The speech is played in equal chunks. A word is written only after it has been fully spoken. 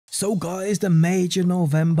So guys, the major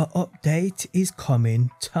November update is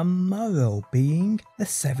coming tomorrow, being the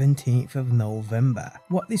 17th of November.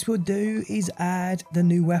 What this will do is add the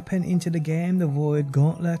new weapon into the game, the Void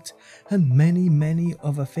Gauntlet, and many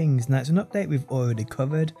other things. Now it's an update we've already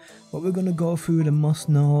covered, but we're going to go through the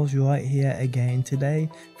must-knows right here again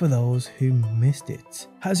today for those who missed it.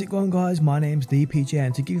 How's it going guys? My name's DPJ,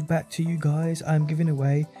 and to give back to you guys, I'm giving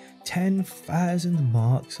away 10,000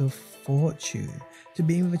 marks of fortune. To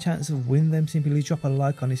be in with a chance of winning them, simply drop a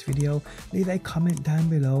like on this video, leave a comment down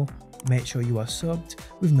below, make sure you are subbed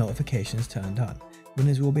with notifications turned on.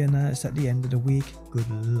 Winners will be announced at the end of the week. Good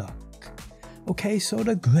luck. Okay, so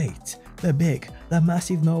the great, the big, the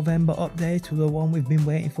massive November update, the one we've been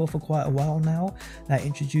waiting for quite a while now, that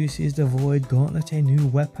introduces the Void Gauntlet, a new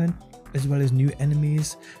weapon, as well as new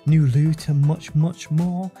enemies, new loot, and much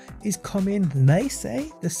more, is coming, they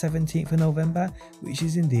say, the 17th of November, which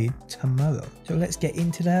is indeed tomorrow. So let's get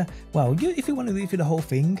into that. Well, if you want to read through the whole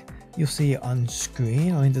thing, you'll see it on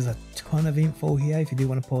screen. I mean, there's a ton of info here if you do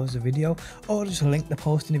want to pause the video, or just link the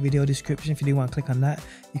post in the video description. If you do want to click on that,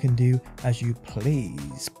 you can do as you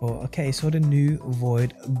please. But okay, so the new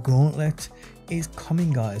Void Gauntlet is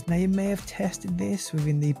coming, guys. Now you may have tested this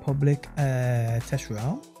within the public test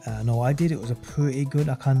realm. No, I did. It was a pretty good.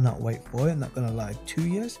 I cannot wait for it, I'm not gonna lie to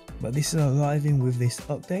you. But this is arriving with this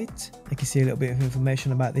update. You can see a little bit of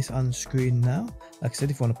information about this on screen now. Like I said,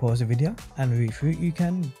 if you want to pause the video and read through it, you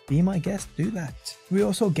can be my guest, do that. We're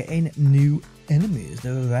also getting new enemies, the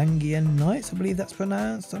Varangian Knights, I believe that's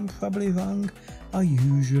pronounced. I'm probably wrong, I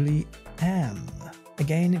usually am.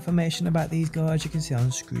 Again, information about these guys you can see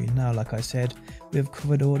on screen now. Like I said, we have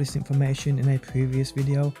covered all this information in a previous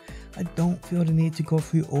video. I don't feel the need to go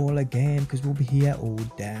through all again because we'll be here all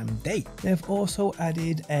damn day. They've also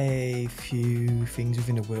added a few things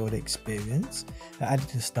within the world experience. They added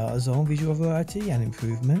the starter zone visual variety and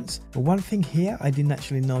improvements. But one thing here I didn't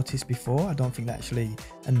actually notice before, I don't think they actually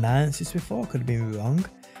announced this before, could have been wrong,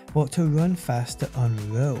 but to run faster on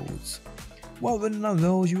roads. While running on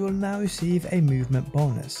roads, you will now receive a movement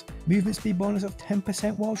bonus. Movement speed bonus of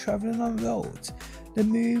 10% while traveling on roads. The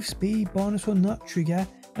move speed bonus will not trigger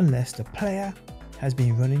unless the player has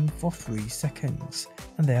been running for 3 seconds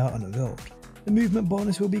and they are on a road. The movement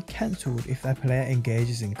bonus will be cancelled if that player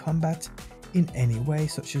engages in combat in any way,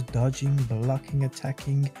 such as dodging, blocking,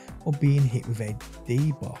 attacking, or being hit with a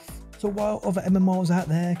debuff. So while other MMOs out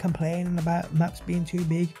there complaining about maps being too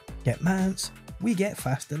big, get mounts, we get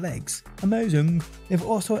faster legs. Amazing. They've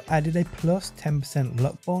also added a plus 10%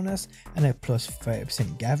 luck bonus and a plus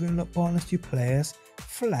 30% gathering luck bonus to players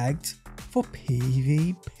flagged for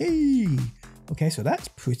PvP. Okay, so that's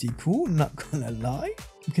pretty cool, not gonna lie.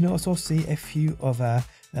 You can also see a few other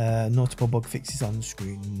notable bug fixes on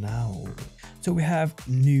screen now. So we have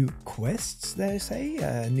new quests, they say,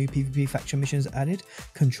 new PvP faction missions added,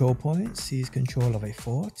 control points, seize control of a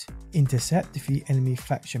fort, intercept, defeat enemy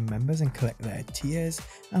faction members and collect their tiers,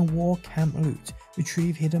 and war camp loot,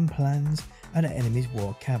 retrieve hidden plans at an enemy's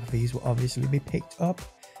war camp. These will obviously be picked up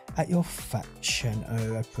at your faction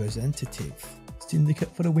representative.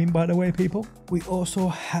 Syndicate for the win, by the way, people. We also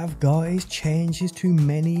have, guys, changes to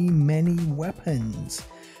many weapons.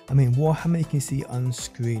 I mean, Warhammer, you can see on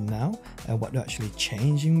screen now what they're actually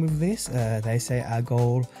changing with this. They say our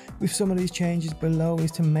goal with some of these changes below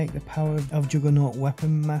is to make the power of Juggernaut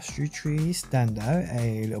weapon mastery tree stand out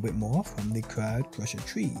a little bit more from the Crowd Crusher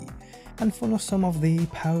tree, and funnel some of the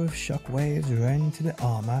power of Shockwave's rend to the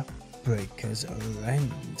armor breaker's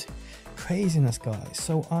rend. Craziness, guys.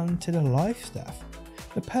 So on to the life staff.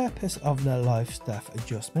 The purpose of the life staff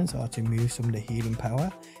adjustments are to move some of the healing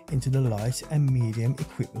power into the light and medium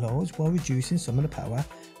equipped loads while reducing some of the power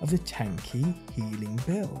of the tanky healing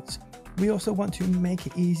builds. We also want to make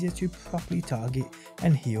it easier to properly target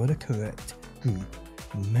and heal the correct group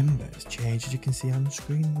members. Changes you can see on the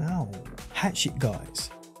screen now. Hatchet,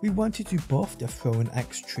 guys. We wanted to buff the throw and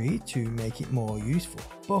axe tree to make it more useful,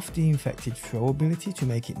 buff the infected throw ability to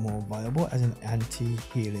make it more viable as an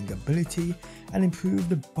anti-healing ability, and improve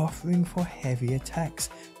the buffering for heavy attacks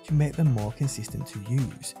to make them more consistent to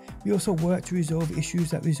use. We also worked to resolve issues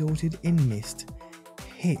that resulted in missed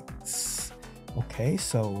hits. Okay,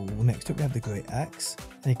 so next up we have the Great Axe,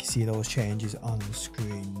 and you can see those changes on the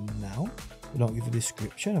screen now. We don't give a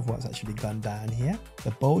description of what's actually gone down here.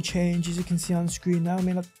 The bow changes you can see on screen now. I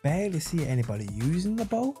mean, I barely see anybody using the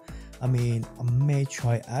bow. I mean, I may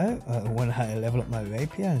try it out when I level up my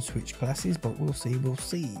rapier and switch classes, but we'll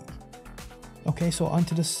see. Okay, so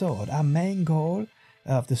onto the sword. Our main goal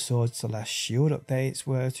of the sword / shield updates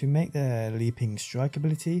were to make the leaping strike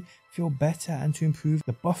ability feel better and to improve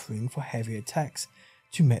the buffering for heavy attacks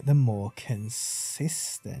to make them more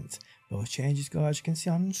consistent. Those changes, guys, you can see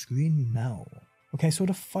on screen now. Okay, so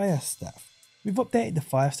the fire staff. We've updated the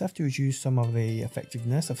fire staff to reduce some of the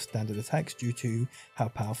effectiveness of standard attacks due to how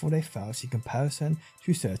powerful they felt in comparison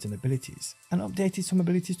to certain abilities, and updated some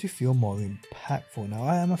abilities to feel more impactful. Now,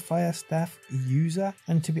 I am a fire staff user,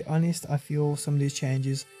 and to be honest, I feel some of these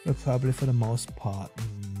changes were probably for the most part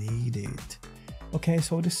needed. Okay,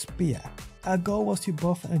 so the spear. Our goal was to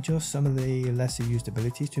buff and adjust some of the lesser used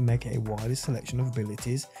abilities to make a wider selection of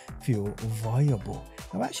abilities feel viable.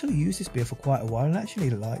 I've actually used this spear for quite a while and actually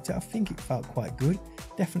liked it. I think it felt quite good,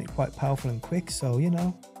 definitely quite powerful and quick, so you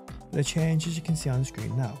know, the changes you can see on the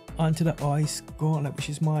screen now. Onto the ice gauntlet, which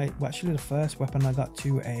is actually the first weapon I got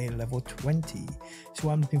to a level 20, so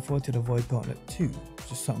I'm looking forward to the void gauntlet too.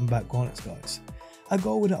 Just something about gauntlets, guys. Our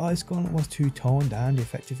goal with the ice gauntlet was to tone down the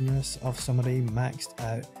effectiveness of some of the maxed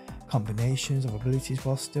out combinations of abilities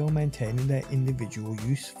while still maintaining their individual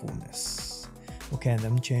usefulness. Okay, and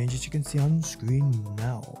them changes you can see on screen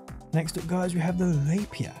now. Next up, guys, we have the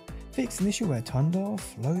rapier. Fixed an issue where Tondor,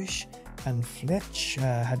 Flourish and Fletch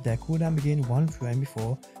had their cooldown begin 1 frame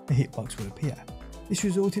before the hitbox would appear. This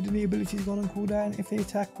resulted in the abilities going on cooldown if the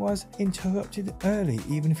attack was interrupted early,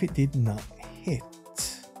 even if it did not hit.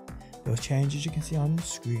 Those changes you can see on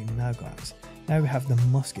screen now, guys. Now we have the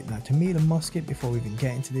musket. Now, to me, the musket, before we even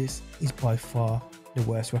get into this, is by far the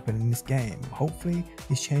worst weapon in this game. Hopefully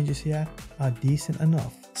these changes here are decent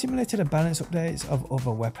enough. Similar to the balance updates of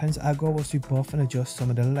other weapons, our goal was to buff and adjust some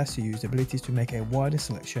of the lesser used abilities to make a wider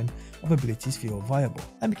selection of abilities feel viable.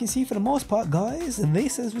 And we can see for the most part, guys,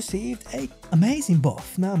 this has received an amazing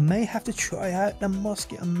buff. Now I may have to try out the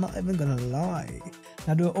musket, I'm not even gonna lie.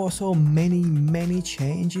 Now there are also many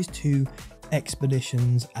changes to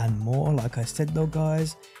expeditions and more. Like I said though,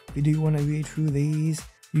 guys, if you do want to read through these,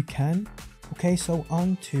 you can. Okay, so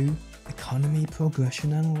on to economy,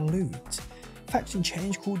 progression and loot. Faction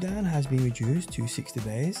change cooldown has been reduced to 60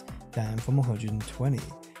 days, down from 120.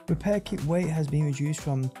 Repair kit weight has been reduced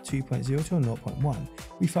from 2.0 to 0.1.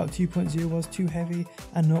 We felt 2.0 was too heavy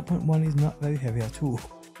and 0.1 is not very heavy at all.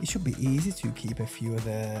 It should be easy to keep a few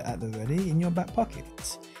at the ready in your back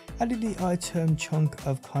pocket. Added the item chunk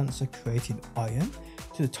of consecrated iron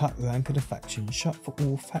to the top rank of the faction shop for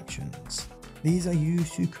all factions. These are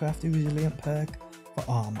used to craft a resilient perk for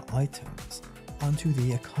armor items. Onto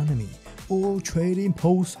the economy. All trading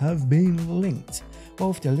posts have been linked.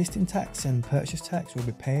 Both the listing tax and purchase tax will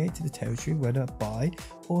be paid to the territory whether a buy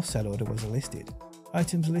or sell order was listed.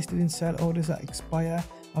 Items listed in sell orders that expire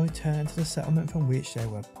are returned to the settlement from which they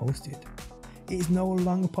were posted. It is no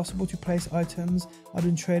longer possible to place items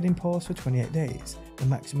on trading posts for 28 days. The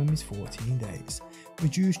maximum is 14 days.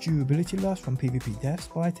 Reduce durability loss from PvP deaths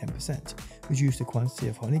by 10%. Reduce the quantity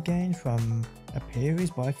of honey gained from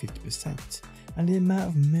apiaries by 50%. And the amount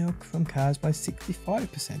of milk from cows by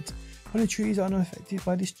 65%. Honey trees are not affected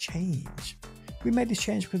by this change. We made this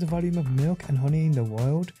change because the volume of milk and honey in the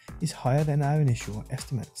wild is higher than our initial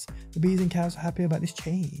estimates. The bees and cows are happy about this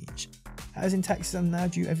change. Housing taxes are now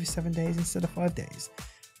due every 7 days instead of 5 days.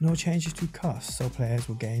 No changes to costs, so players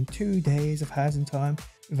will gain 2 days of housing time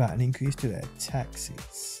without an increase to their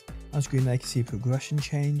taxes. On screen now you can see progression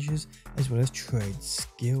changes as well as trade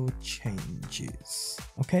skill changes.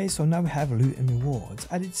 Okay, so now we have loot and rewards.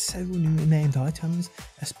 Added several new named items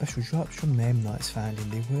as special drops from named knights found in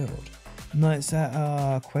the world. Knights that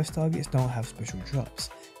are quest targets don't have special drops.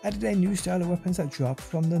 Added a new style of weapons that drop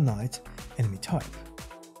from the knight enemy type.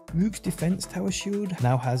 Rook's defense tower shield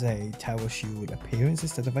now has a tower shield appearance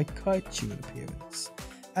instead of a kite shield appearance.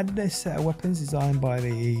 Added a set of weapons designed by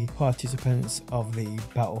the participants of the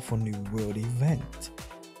Battle for New World event.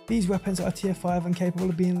 These weapons are tier 5 and capable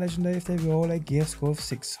of being legendary if they roll a gear score of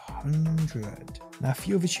 600. Now a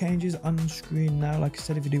few other changes on screen now. Like I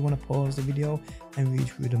said, if you do want to pause the video and read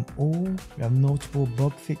through them all. We have notable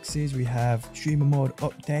bug fixes, we have streamer mode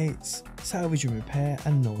updates, salvage and repair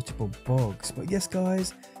and notable bugs. But yes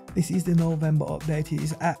guys, this is the November update. It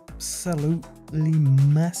is absolutely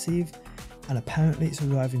massive. And apparently it's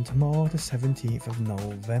arriving tomorrow, the 17th of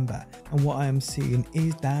November. And what I am seeing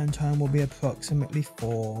is downtime will be approximately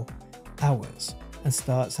 4 hours and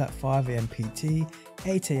starts at 5 AM PT,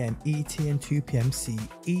 8 AM ET and 2 PM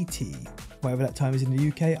CET. Whatever that time is in the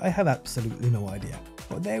UK, I have absolutely no idea.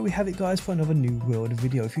 But there we have it guys for another New World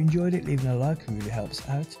video. If you enjoyed it, leaving a like really helps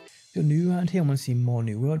out. If you're new around here and want to see more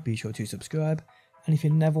New World, be sure to subscribe. And if you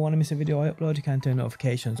never want to miss a video I upload, you can turn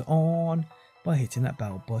notifications on by hitting that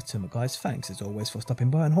bell button. But guys, thanks as always for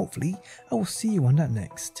stopping by, and hopefully I will see you on that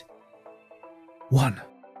next one.